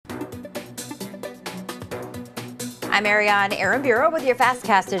I'm Ariane Aramburo with your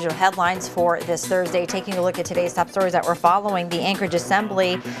FastCast digital headlines for this Thursday. Taking a look at today's top stories that we're following. The Anchorage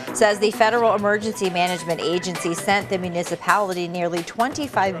Assembly says the Federal Emergency Management Agency sent the municipality nearly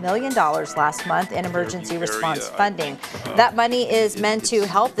 $25 million last month in emergency response funding. That money is meant to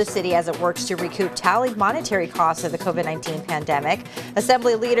help the city as it works to recoup tallied monetary costs of the COVID-19 pandemic.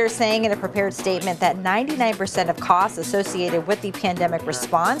 Assembly leaders saying in a prepared statement that 99% of costs associated with the pandemic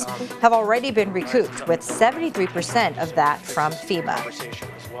response have already been recouped, with 73% of that from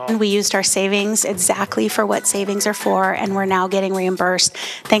FEMA. And we used our savings exactly for what savings are for, and we're now getting reimbursed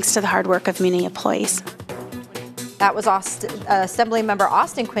thanks to the hard work of many employees. That was Assembly Member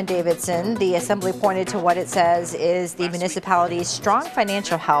Austin Quinn Davidson. The Assembly pointed to what it says is the municipality's strong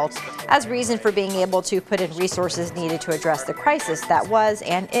financial health as reason for being able to put in resources needed to address the crisis that was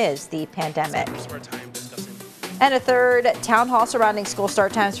and is the pandemic. And a third town hall surrounding school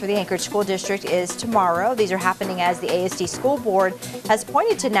start times for the Anchorage School District is tomorrow. These are happening as the ASD School Board has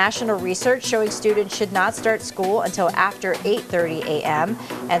pointed to national research showing students should not start school until after 8:30 a.m.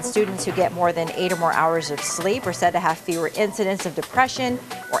 And students who get more than 8 or more hours of sleep are said to have fewer incidents of depression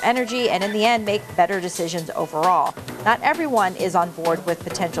or energy, and in the end make better decisions overall. Not everyone is on board with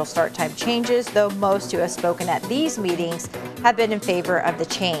potential start time changes, though most who have spoken at these meetings have been in favor of the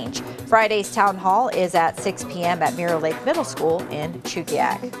change. Friday's town hall is at 6 p.m. at Mirror Lake Middle School in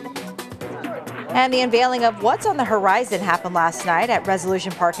Chugiak. And the unveiling of what's on the horizon happened last night at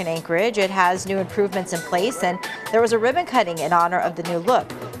Resolution Park in Anchorage. It has new improvements in place, and there was a ribbon cutting in honor of the new look.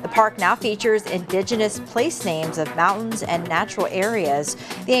 The park now features indigenous place names of mountains and natural areas.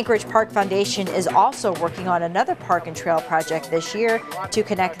 The Anchorage Park Foundation is also working on another park and trail project this year to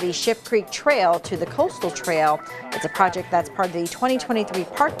connect the Ship Creek Trail to the Coastal Trail. It's a project that's part of the 2023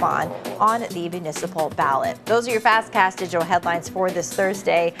 Park Bond on the municipal ballot. Those are your FastCast digital headlines for this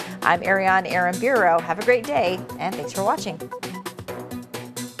Thursday. I'm Ariane Aramburo. Have a great day, and thanks for watching.